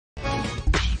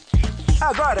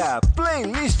Agora,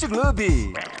 playlist Gloob.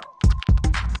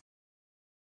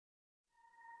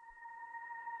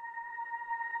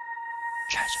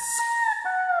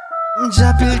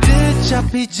 잡힐 듯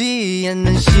잡히지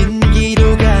않는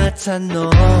신기루 같은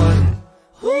넌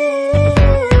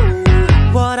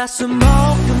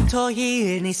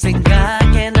월화수목금토일 네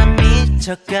생각에 난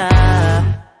미쳐가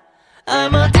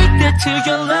I'm addicted to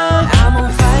your love I'm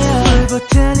on fire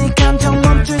불붙은 이 감정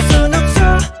멈출 순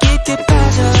없어 깊게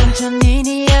빠져 천천히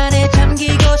네 안에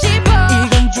잠기고 싶어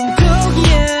이건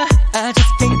중독이야 I just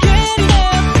can't get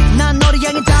enough 난 너를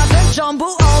향해 답은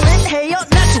전부 all in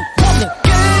헤어날 수 없는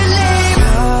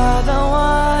You're the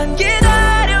one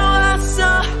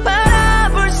기다려왔어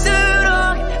바라볼수록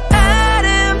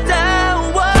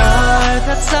아름다워 널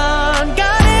낯선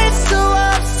가릴 수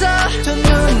없어 두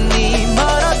눈이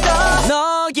멀어도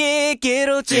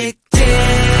너에게로 직진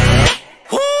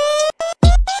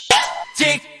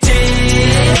직진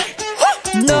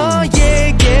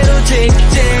너에게로 직진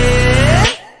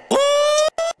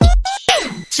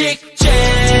직진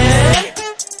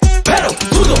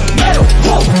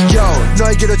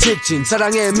너에게로 직진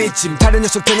사랑에 미침 다른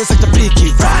녀석들은 싹 다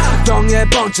비키 덩에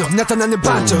번쩍 나타나는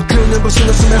반쪽 그 눈부신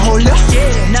웃음에 홀려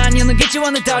난 여는겠지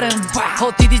오늘 다른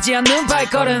헛디디지 않는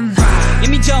발걸음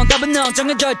이미 정답은 넌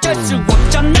정해져 어쩔 수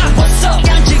없잖아 벌써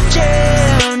그냥 직진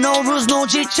No rules no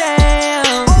지체 내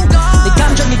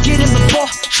감정이 기름을 부어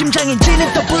심장이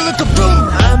지는 또 불러 또 boom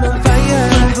I'm on fire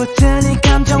불붙은 이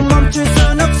감정 멈출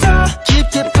순 없어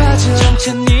깊게 빠져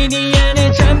천천히 네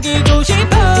안에 잠기고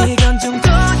싶어 이건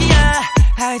중독이야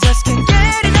I just can't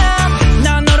get enough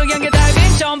난 너를 향해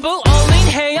달린 전부 all in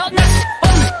헤어날 수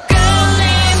없는 끌림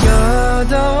You're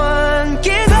the one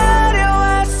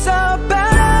기다려왔어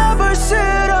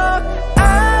바라볼수록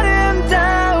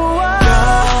아름다워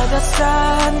You're the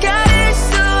sun 가릴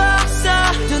수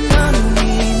없어 두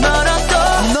눈이 멀어도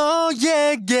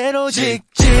너에게로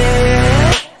직진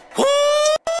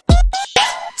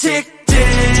직진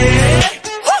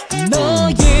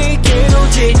너에게로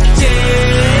직진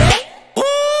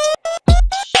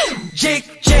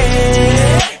직진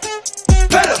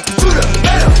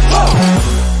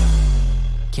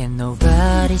Can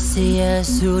nobody see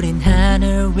us 우린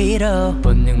하늘 위로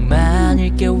본능만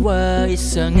일깨워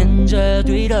이성은 저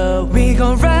뒤로 We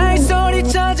gon' ride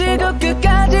소리쳐 지고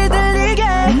끝까지 들리게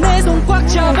내 손 꽉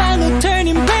잡아 no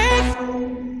turning back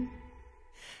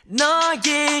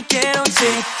너에게로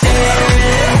직진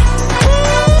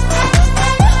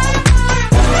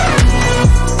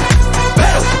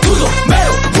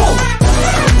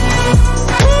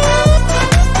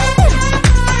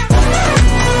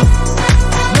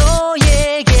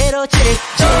너에게로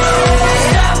직진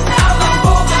앞만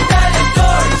보고 달린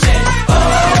돌진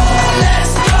Oh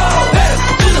let's go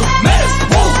Metal to the metal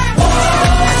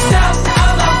Whoa Stop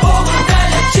앞만 보고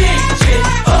달린 직진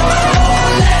Oh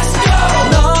let's go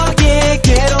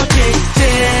너에게로 직진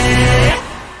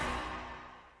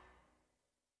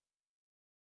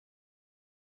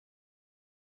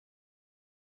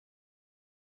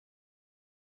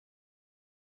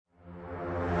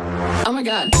Oh my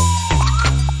god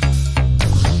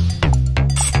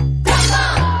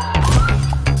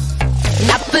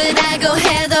나쁘다고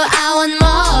해도 I want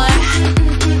more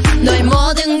너의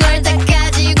모든 걸 다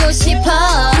가지고 싶어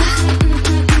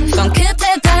손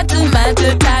끝에 다툼할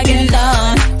듯하긴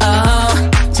넌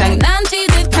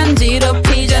장난치듯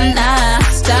간지럽히잖아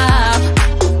Stop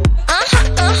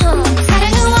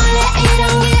사랑은 원래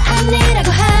이런 게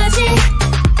아니라고 하지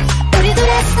우리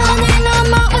둘의 선을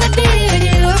넘어 wanna be with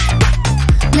you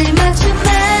날 맞추면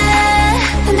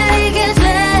흔들리게 돼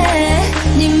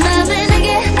네 맘을 내게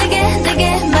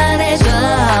말해줘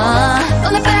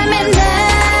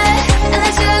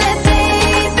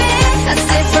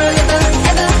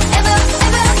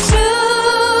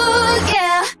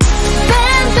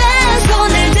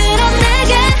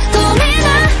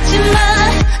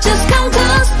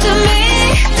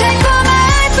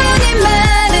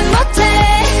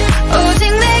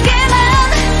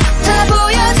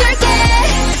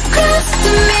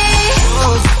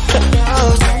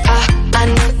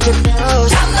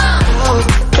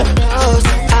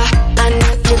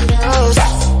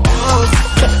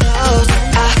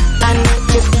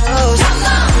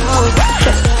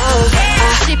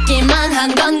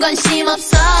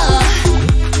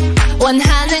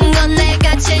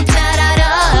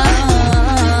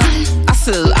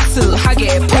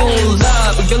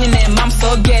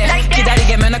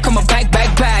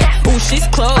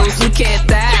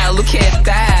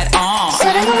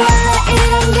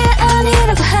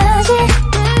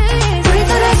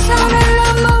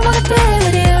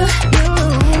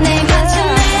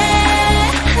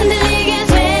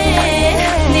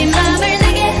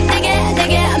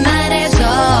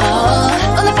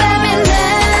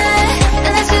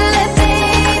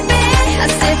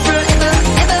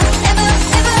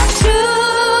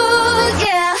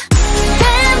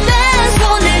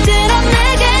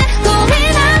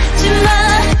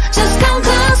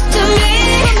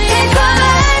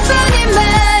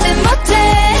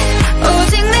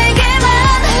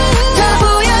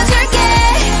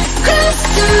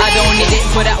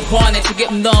예쁘게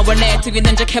너와 내 TV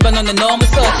난적해봐 너는 너무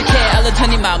솔직해 알려줘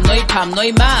네 맘 너의 밤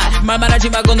너의 말만 하지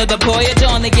말고 너도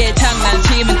보여줘 내게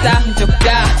장난치면 다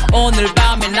훔쳐가 오늘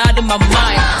밤에 나도 my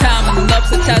mind 다음은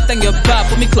없어 차 당겨봐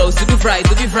Put me close to be right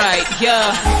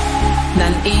yeah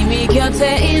난 이미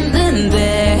곁에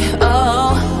있는데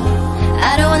oh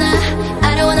I don't wanna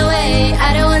wait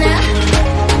I don't wanna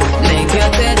내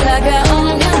곁에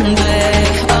다가오면 돼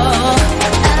oh I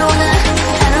don't wanna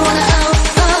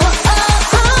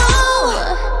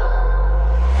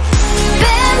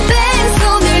Bang bang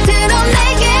손을 들어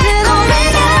내게 오래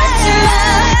가지마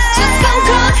Just come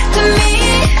close to me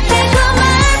달콤한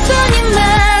손이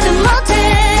말은 못해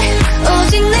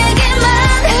오직 내게만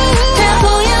다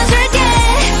보여줄게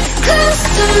Close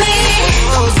to me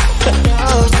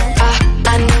I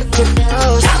need you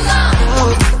close I need you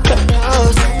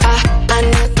close I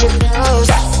need you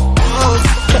close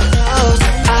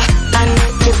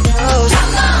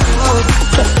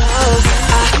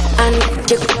I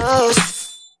need you close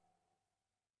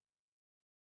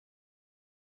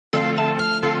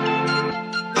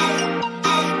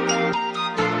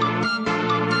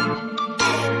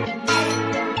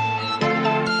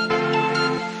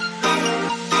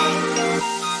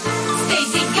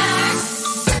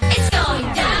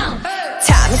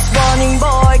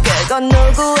그건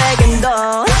누구에겐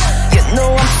넌 You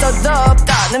know I'm so dope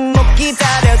더는 못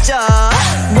기다려져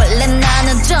원래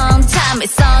나는 좀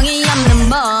참을성이 없는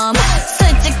몸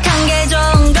솔직한 게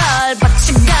좋은 걸 But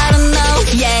you gotta know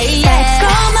yeah yeah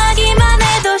달콤하기만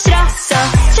해도 싫어 So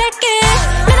check it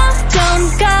내가 좀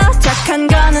거적한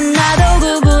거는 나도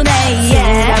구분해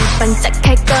yeah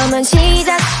반짝할 거면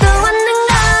시작도 않는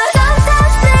걸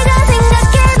썸타스가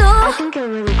생각해도 I think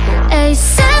you're really cool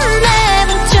ASAP 내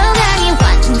조각이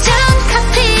완전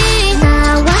카피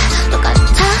나와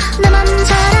똑같아 나만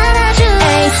잘 알아줘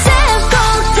ASAP 꼭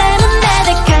닮은 내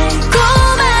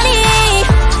달콤하니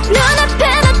눈앞에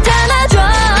나타나줘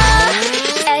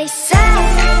ASAP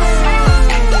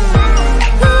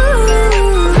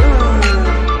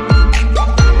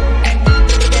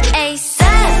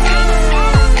ASAP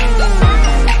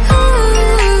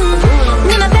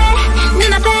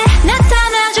눈앞에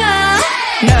나타나줘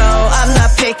No I'm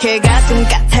not picky 가슴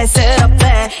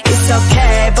까탈스럽대 It's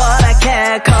okay but I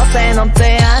care Cause 넌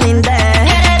때 아닌데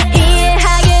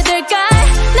이해하게 될걸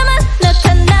너만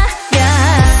나타나면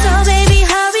So baby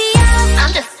hurry up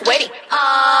I'm just waiting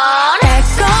on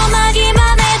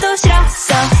달콤하기만 해도 싫어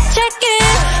So check it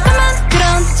나만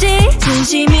그런지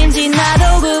진심인지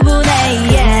나도 구분해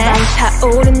yeah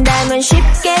타오른다면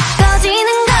쉽게 꺼지는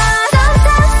걸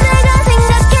썸타스가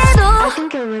생각해도 I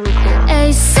think you're really cool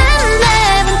ASAP 내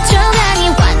조각이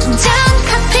완전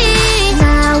카피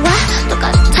나와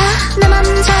똑같아 나만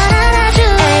잘 알아줘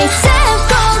ASAP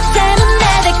꼭 닮은 내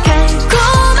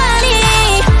달콤하니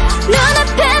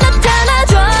눈앞에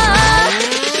나타나줘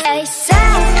ASAP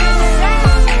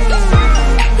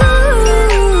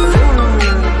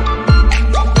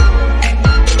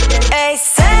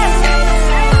ASAP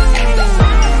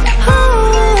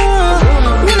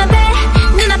눈앞에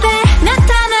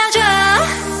나타나줘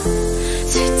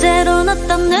실제로는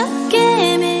어떤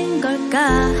느낌인 걸까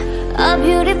A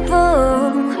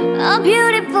beautiful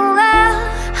love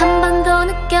한 번도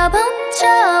느껴본 적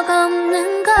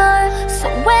없는 걸 So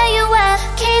where you at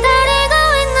기다리고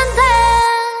있는데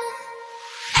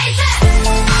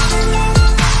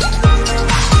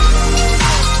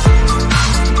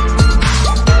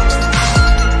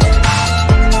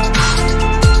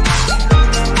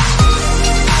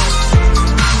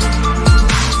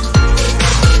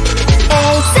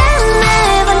ASAP 내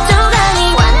반쪽아니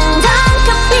완전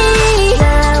커피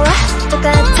나와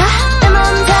똑같아 나만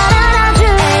잘 알아줘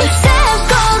ASAP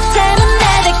꼭 닮은 내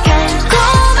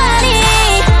달콤하니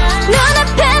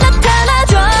눈앞에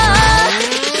나타나줘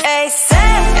ASAP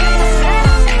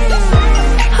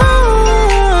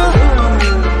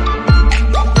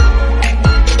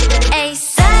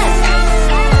ASAP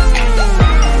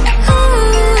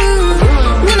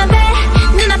눈앞에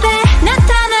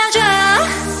나타나줘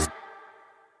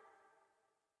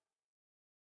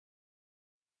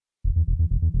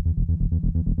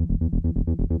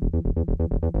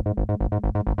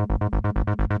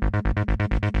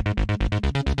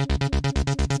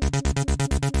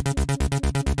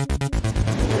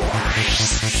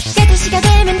깨끗이가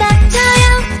되면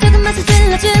닥쳐요 조금만 더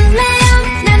들러줄래요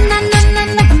난난난난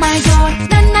knock on my door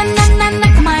난난난난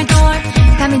knock on my door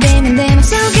밤이 되면 내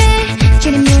맘속에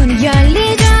주는 문이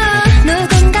열리죠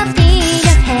누군가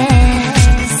필요해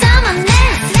Someone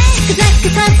else 자꾸자꾸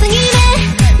컨성이네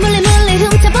몰래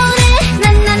훔쳐보네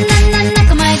난난난난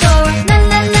knock on my door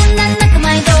난난난난 knock on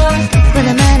my door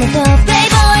원하만 해도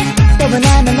playboy 또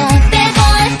원하면 나 bad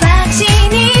boy 박시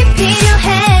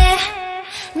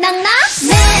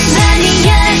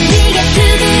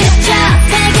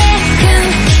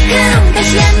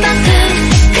다시 한번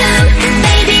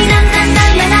Baby 난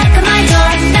knock on my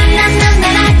door 난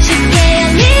아쉽게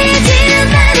열리지는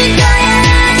않을 거야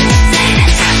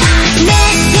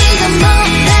내일도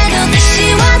뭐라도 다시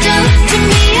와줘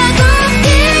준비하고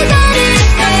기다릴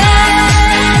거야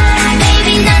Baby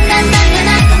난 knock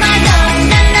on my door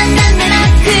난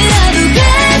그 하루가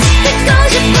듣고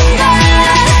싶은 걸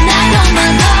knock on my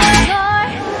door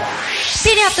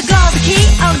Beating up the glove key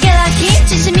I'll get lucky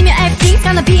진심이면 everything's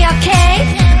gonna be okay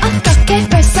어떻게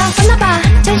벌써 왔나봐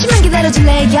잠시만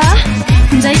기다려줄래요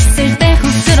혼자 있을 때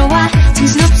훅 들어와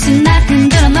정신없이 날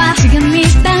흔들어놔 지금 이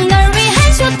딱 널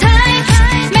위한 showtime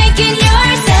Making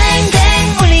your thing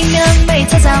thing 울리면 매일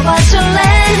찾아와 줄래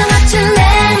그저 맞출래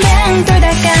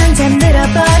돌달간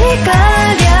잠들어버릴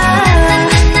거려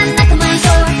knock on my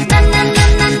door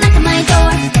knock on my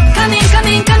door Come in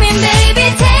baby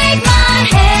take my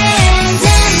hand 내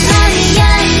머리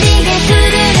열리게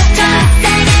두드려줘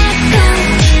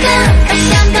다시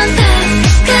한번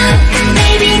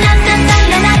Baby knock on my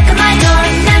door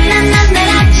난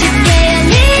아쉽게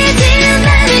열리지는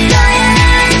않을 거야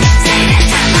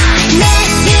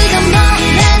내일도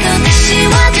뭐라도 다시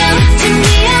와줘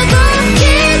준비하고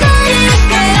기다릴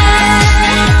거야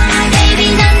Baby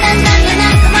knock on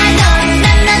my door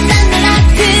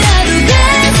그 하루가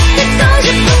듣고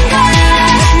싶은 거야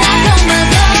knock on my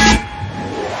door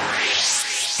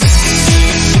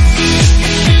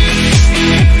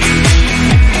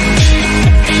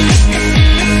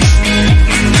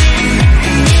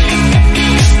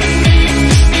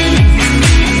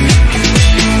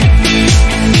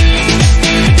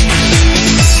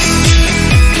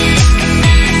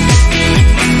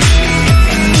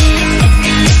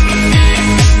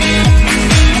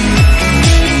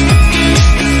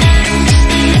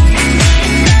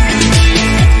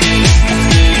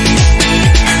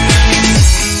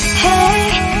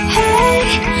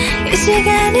이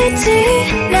시간이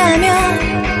지나면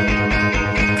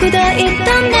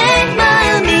굳어있던 내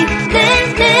마음이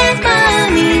내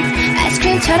마음이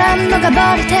아이스크림처럼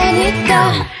녹아버릴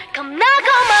테니까 Come knock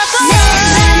on my door 내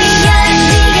맘이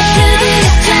열리게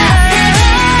두드려줘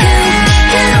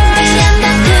다시 한번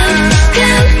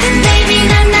Baby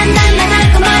knock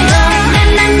on my door 난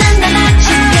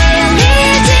아쉽게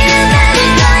열리지는 않을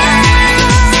거야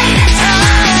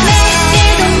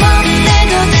내일도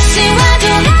뭐래도 다시 와줘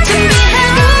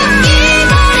준비하고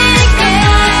기다릴 거야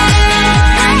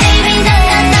Baby knock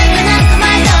on my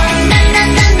door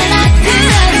그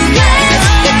하루가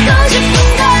듣고 싶은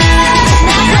거야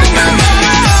knock on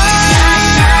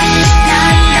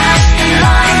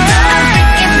my door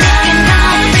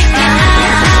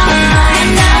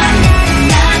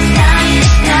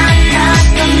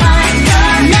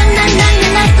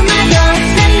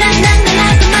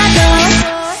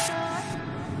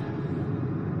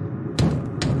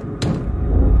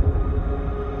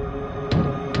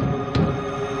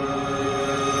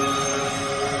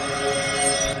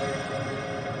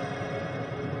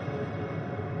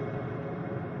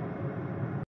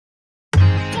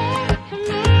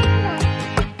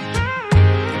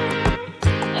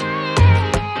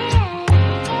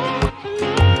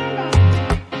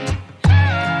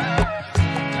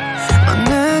어느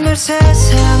날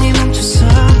세상이 멈췄어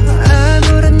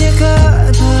아무런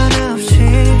예고도 하나 없이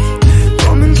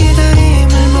꿈은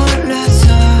기다림을 몰라서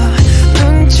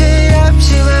눈치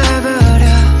없이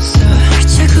와버렸어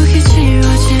발자국이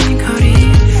지워진 거리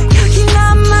여기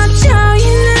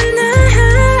남아져있는 나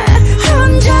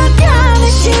혼자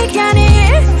가는 시간이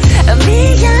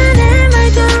미안해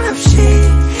말도 없이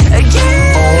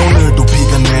오늘도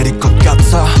비가 내릴 것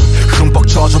같아 흠뻑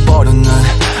젖어버렸네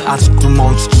아직도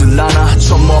멈추질 않아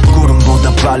저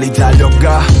먹구름보다 빨리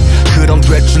달려가 그럼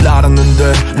될 줄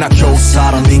알았는데 나 겨우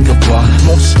사람인가 봐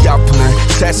몹시 아프네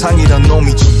세상이란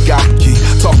놈이 지갑기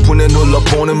덕분에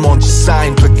눌러보는 먼지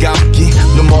쌓인 되감기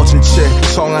넘어진 채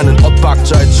청하는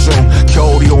엇박자의 춤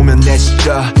겨울이 오면 내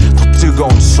시자 더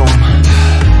뜨거운 숨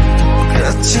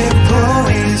끝이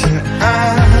보이지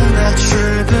않아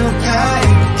출구가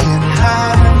있긴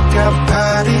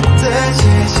한가발이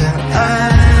뜨지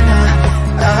않아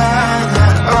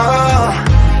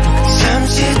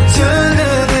잠시 두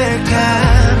눈을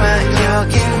감아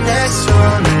여기 내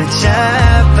손을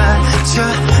잡아줘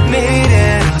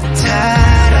미래로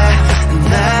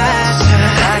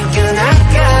달아나자 I cannot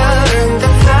go in the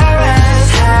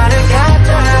forest 하루가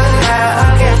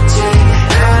돌아오겠지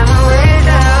아무 일도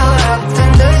없던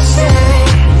듯이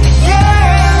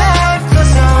Yeah, life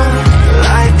goes on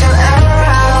like an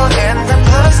arrow in the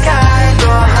blue sky 또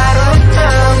하루 더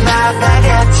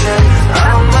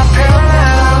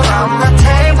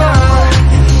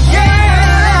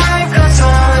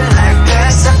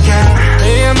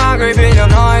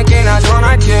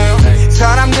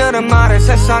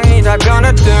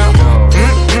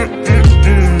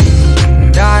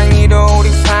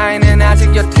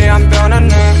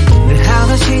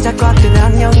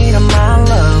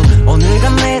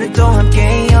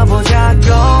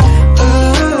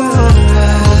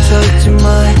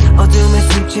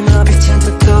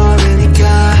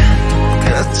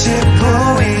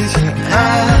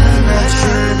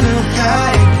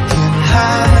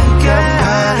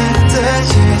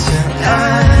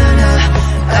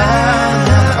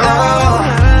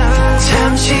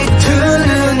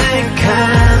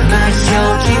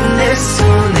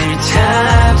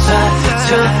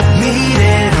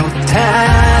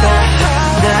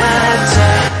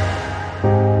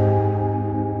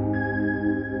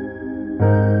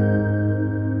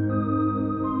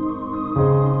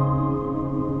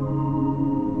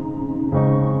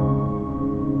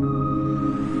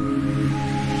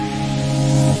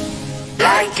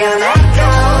like an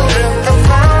echo in the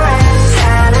forest.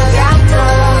 하루가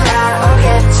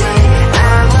돌아오겠지.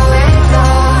 아무 일도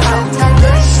없던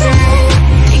듯이.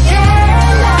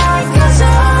 Yeah, life goes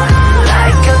on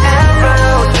like an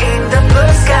arrow in the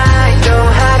blue sky. 또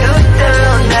하루 또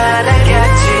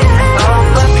날아갔지. On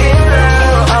my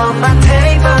pillow, on my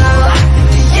table.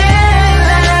 Yeah,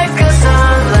 life goes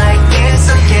on like it's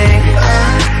okay. I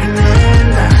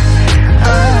remember.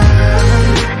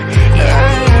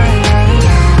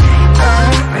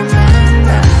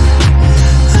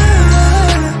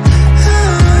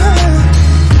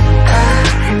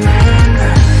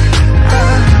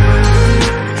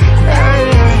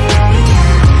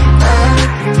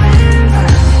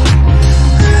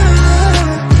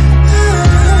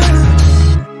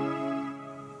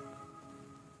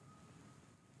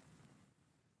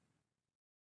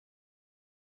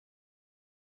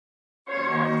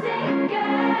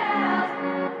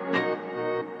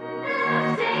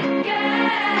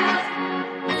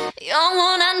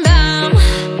 영원한 밤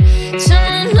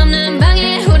천문 없는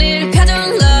방에 우리를 가둔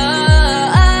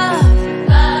love.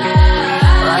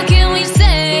 What can we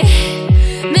say?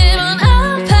 매번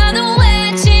아파도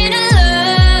외치는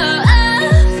love.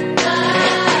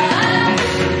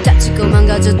 다치고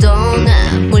망가져도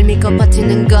나뭘 믿고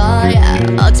버티는 거야.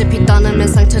 어차피 떠나면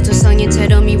상처 조성인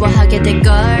채로 미워하게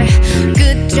될걸.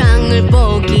 끝장을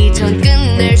보기 전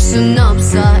끝낼 순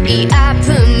없어. 이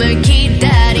아픔을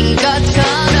기다린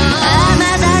것처럼.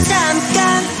 아마 다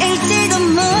잠깐일지도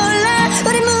몰라.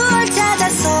 우리 무얼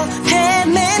찾아서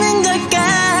헤매는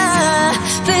걸까.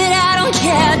 But I don't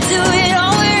care. Do it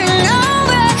over and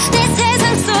over. 내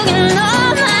세상 속에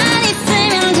너만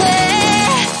있으면 돼.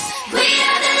 We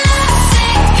are the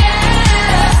lovesick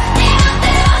girls. 네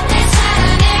멋대로 내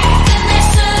사랑을 끝낼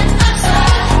순 없어.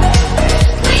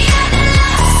 We are the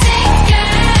lovesick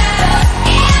girls. 이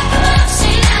아픔 없이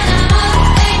난 아무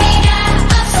의미가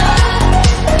없어.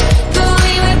 But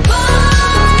we were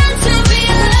born to be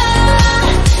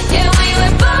alone. Yeah, we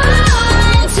were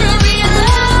born to be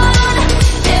alone.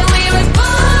 Yeah, we were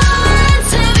born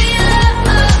to be alone.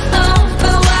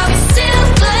 But why we still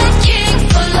looking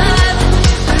for love?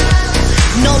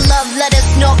 No love letters,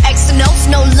 no X notes,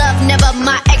 no love, never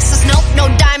my exes, nope. No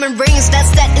diamond rings, that's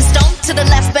set in stone. To the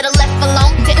left, better left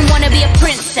alone. Didn't wanna be a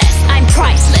princess, I'm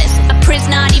priceless. A prince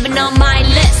not even on my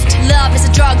list. Love is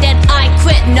a drug that I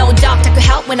quit. No doctor could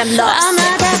help when I'm lost.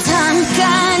 아마 다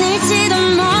잠깐일지도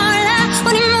몰라.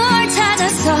 우리 뭘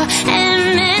찾아서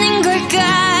헤매는 걸까.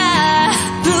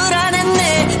 불안한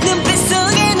내 눈빛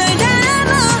속에 널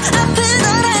담아.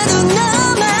 아프더라도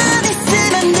너만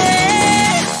있으면 돼.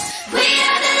 We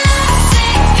are the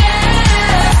lovesick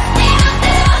girls. 네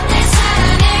멋대로 내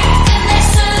사랑을 끝낼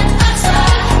순 없어.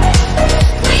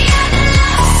 We are the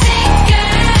lovesick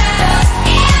girls. 이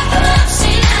아픔 없이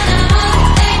난 아무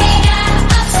의미가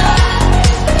없어.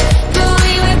 But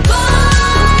we were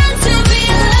born to be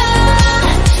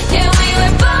alone. Yeah, we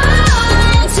were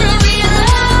born to be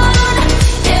alone.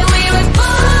 Yeah, we were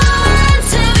born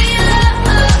to be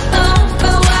alone.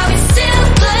 But why we still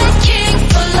looking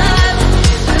for love?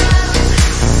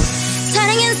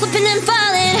 사랑은 쏟히는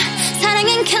falling.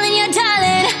 사랑은 killing your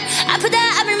darling. 아프다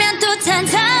아프면 또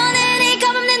탄타오는 이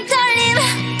겁없는 떨림.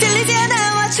 들리지 않아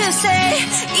what you say.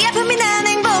 이 아픔이 난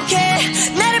행복해.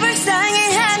 나를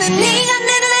불쌍해하는 네가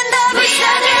내 눈엔 더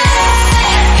불쌍해.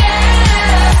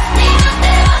 네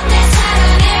멋대로 내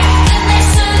사랑을 끝낼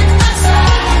순 없어.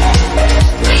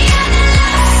 We are the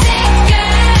lovesick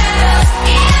girls. 이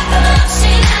아픔 없이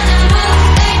난 아무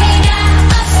의미가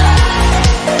없어.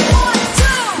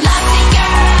 Lovesick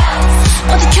girls.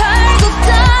 모두 결국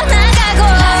떠나가고.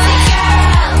 Lovesick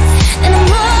girls. 내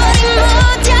눈물이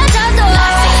묻혀져도.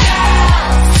 Lovesick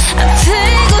girls.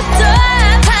 아프고 또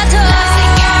아파도.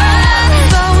 Lovesick girls.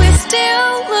 But we're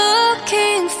still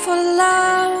looking for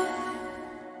love.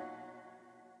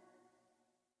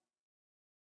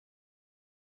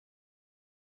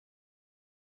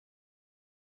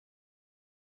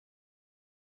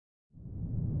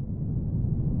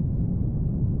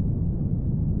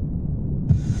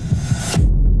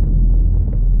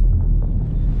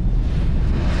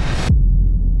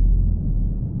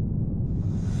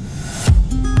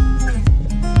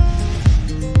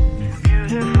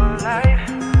 Beautiful life.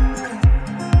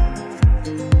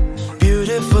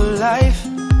 Beautiful life.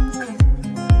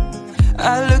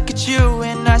 I look at you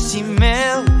and I see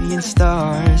million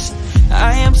stars.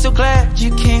 I am so glad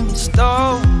you came and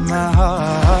stole my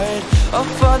heart. Oh,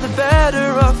 for the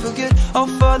better or for good. Oh,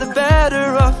 for the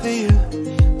better or for you.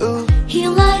 Ooh.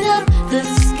 You light up the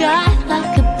sky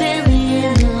like a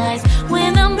billion lights.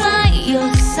 When I'm by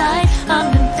your side,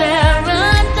 I'm in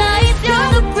paradise.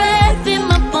 You're the breath in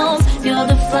my bones. You're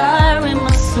the fire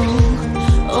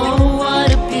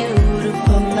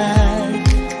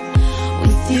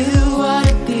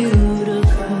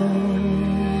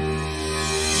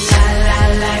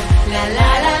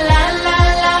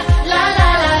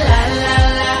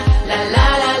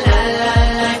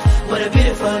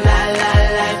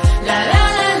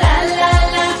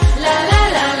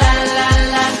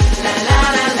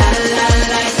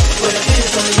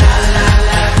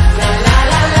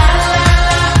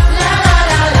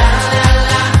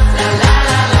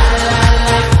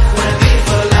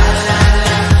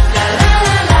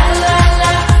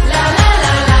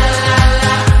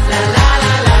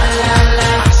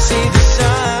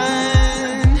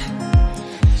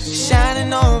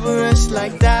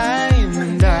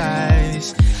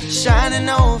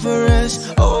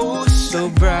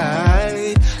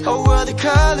are the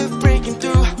color breaking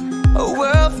through a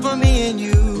world for me and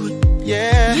you,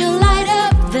 yeah. You light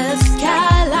up the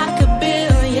sky like a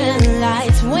billion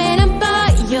lights. When I'm by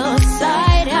your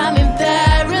side, I'm in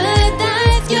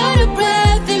paradise. You're the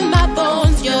breath in my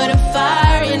bones, you're the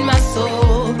fire in my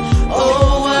soul.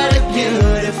 Oh, what a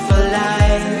beautiful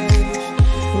life.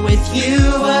 With you,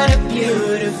 what a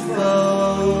beautiful.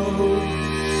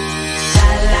 La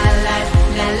la la,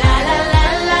 la la la la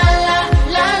la la,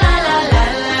 la la la la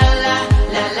la la,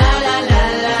 la la la la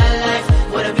la life.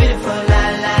 What a beautiful la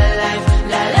la life.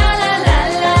 La la la la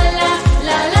la la,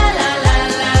 la la la la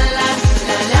la la,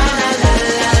 la la la la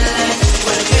la life.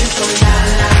 What a beautiful la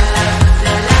la life.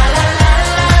 La la la la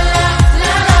la la,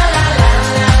 la la la la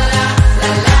la la,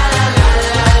 la la la la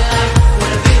la life.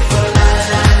 What a beautiful la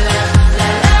la life. La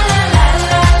la la la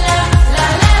la la, la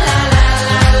la la la la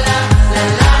la, la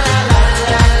la la la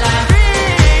la life.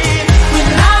 When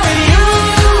I'm with you,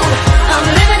 I'm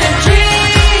living a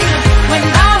dream. When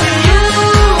I'm with you,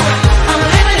 I'm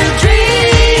living a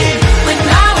dream. When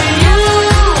I'm with you,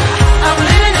 I'm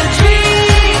living a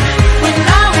dream. When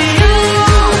I'm with you,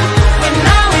 when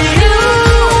I'm with you.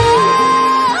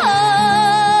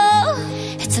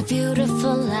 It's a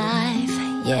beautiful life,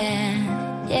 yeah,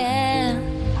 yeah.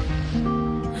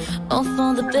 All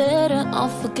for the better, all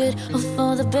for good, all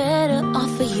for the better, all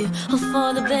for you, all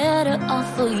for the better, all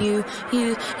for you,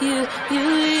 you, you, you,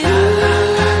 you.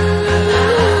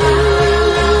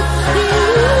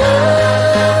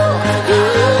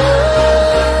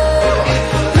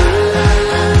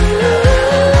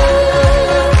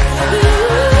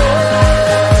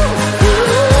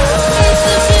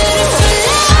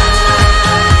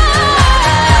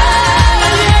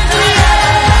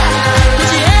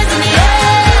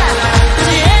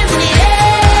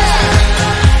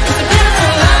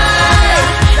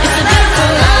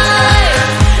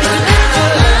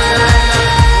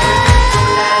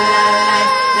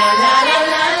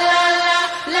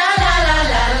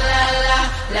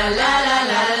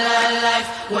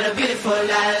 What a beautiful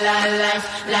la la life.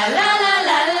 La la la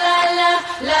la la la,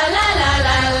 la la la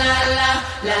la la la,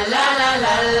 la la la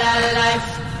la la life.